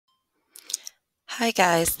Hi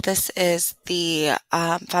guys, this is the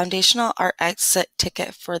foundational art exit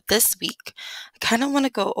ticket for this week. I kind of want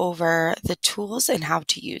to go over the tools and how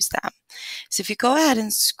to use them. So if you go ahead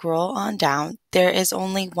and scroll on down, there is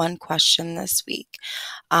only one question this week.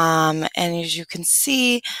 And as you can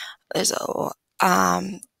see, there's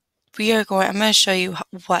I'm going to show you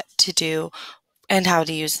what to do and how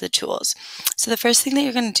to use the tools. So the first thing that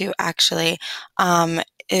you're going to do actually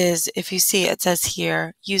is, if you see it says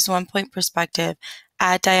here, use 1 point perspective,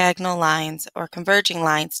 add diagonal lines or converging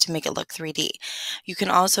lines to make it look 3D. You can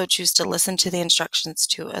also choose to listen to the instructions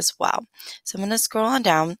too as well. So I'm going to scroll on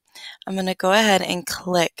down. I'm going to go ahead and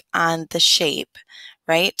click on the shape,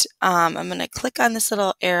 right? I'm going to click on this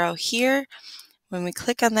little arrow here. When we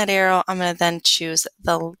click on that arrow, I'm going to then choose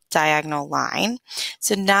the diagonal line.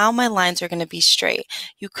 So now my lines are going to be straight.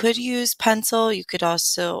 You could use pencil. You could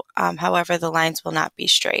also, however, the lines will not be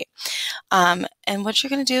straight. And what you're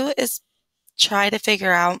going to do is try to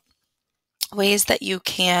figure out ways that you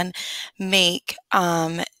can make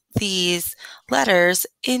these letters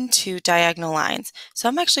into diagonal lines. So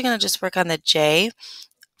I'm actually going to just work on the J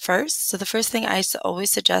first. So the first thing I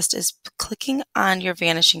always suggest is clicking on your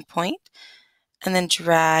vanishing point and then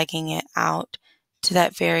dragging it out to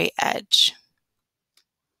that very edge.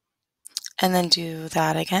 And then do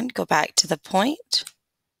that again. Go back to the point.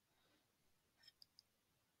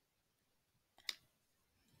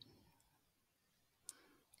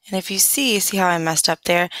 And if you see how I messed up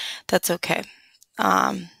there, that's okay.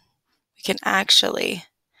 We can actually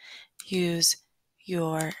use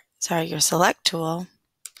your select tool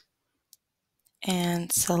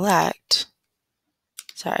and select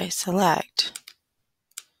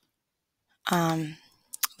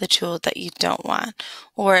the tool that you don't want,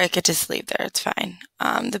 or I could just leave there, it's fine.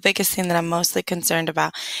 The biggest thing that I'm mostly concerned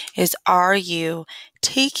about is, are you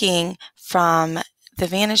taking from the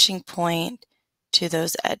vanishing point to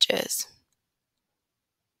those edges?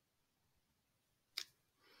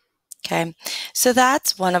 Okay, so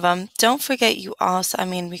that's one of them. Don't forget, you also,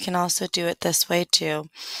 we can also do it this way too.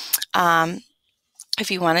 If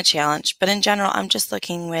you want a challenge, but in general, I'm just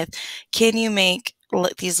looking with, can you make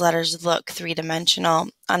these letters look three-dimensional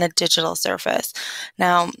on a digital surface?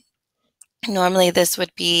 Now, normally this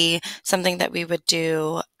would be something that we would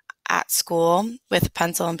do at school with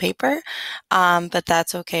pencil and paper, but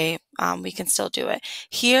that's okay. We can still do it.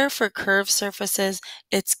 Here for curved surfaces,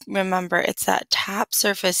 remember, it's that top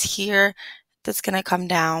surface here that's going to come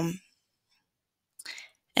down,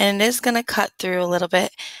 and it is going to cut through a little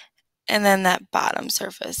bit, and then that bottom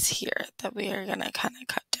surface here that we are going to kind of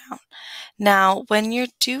cut down. Now, when you're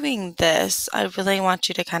doing this, I really want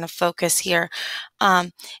you to kind of focus here.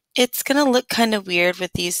 It's going to look kind of weird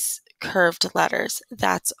with these curved letters.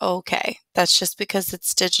 That's okay. That's just because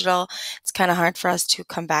it's digital. It's kind of hard for us to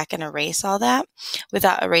come back and erase all that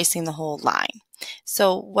without erasing the whole line.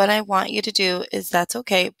 So what I want you to do is, that's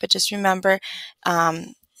okay, but just remember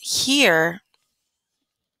here,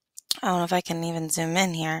 I don't know if I can even zoom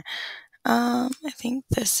in here. I think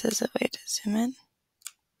this is a way to zoom in.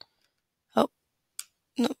 Oh,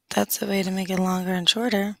 no, that's a way to make it longer and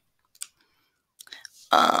shorter.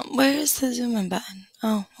 Where is the zoom in button?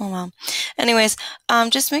 Oh well. Anyways,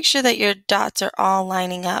 just make sure that your dots are all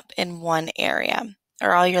lining up in one area,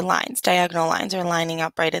 or all your lines, diagonal lines, are lining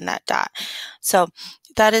up right in that dot. So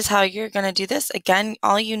that is how you're going to do this. Again,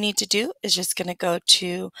 all you need to do is just going to go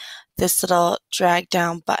to this little drag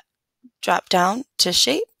down button, drop down to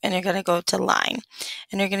shape, and you're going to go to line,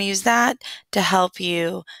 and you're going to use that to help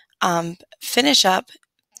you finish up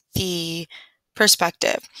the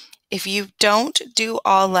perspective. If you don't do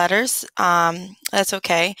all letters, that's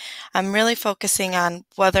okay. I'm really focusing on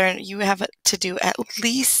whether you have to do at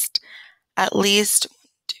least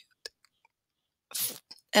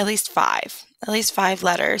five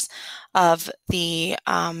letters of the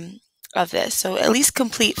of this. So at least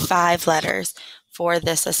complete 5 letters for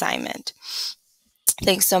this assignment.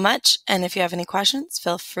 Thanks so much. And if you have any questions,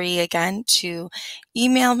 feel free again to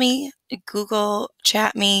email me, Google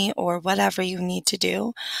chat me, or whatever you need to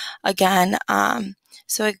do. Again,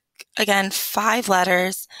 so again, 5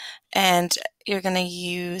 letters, and you're going to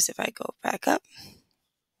use, if I go back up.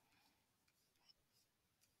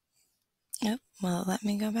 Yep, well, let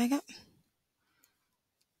me go back up.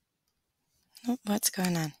 Oh, what's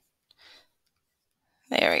going on?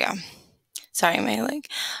 There we go. Sorry, my leg.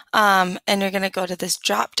 And you're going to go to this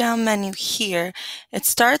drop down menu here. It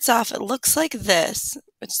starts off, it looks like this,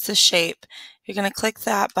 which is the shape. You're going to click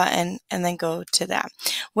that button and then go to that.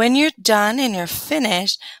 When you're done and you're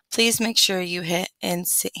finished, please make sure you hit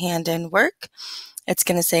hand in work. It's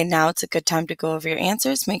going to say now it's a good time to go over your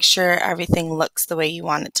answers. Make sure everything looks the way you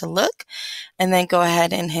want it to look, and then go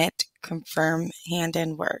ahead and hit confirm hand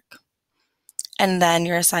in work. And then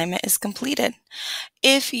your assignment is completed.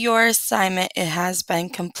 If your assignment has been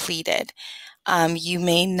completed, you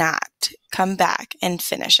may not come back and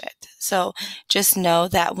finish it. So just know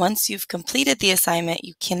that once you've completed the assignment,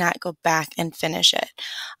 you cannot go back and finish it.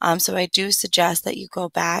 So I do suggest that you go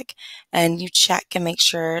back and you check and make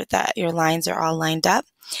sure that your lines are all lined up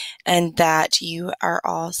and that you are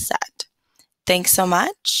all set. Thanks so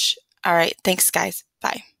much. All right. Thanks, guys.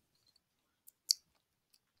 Bye.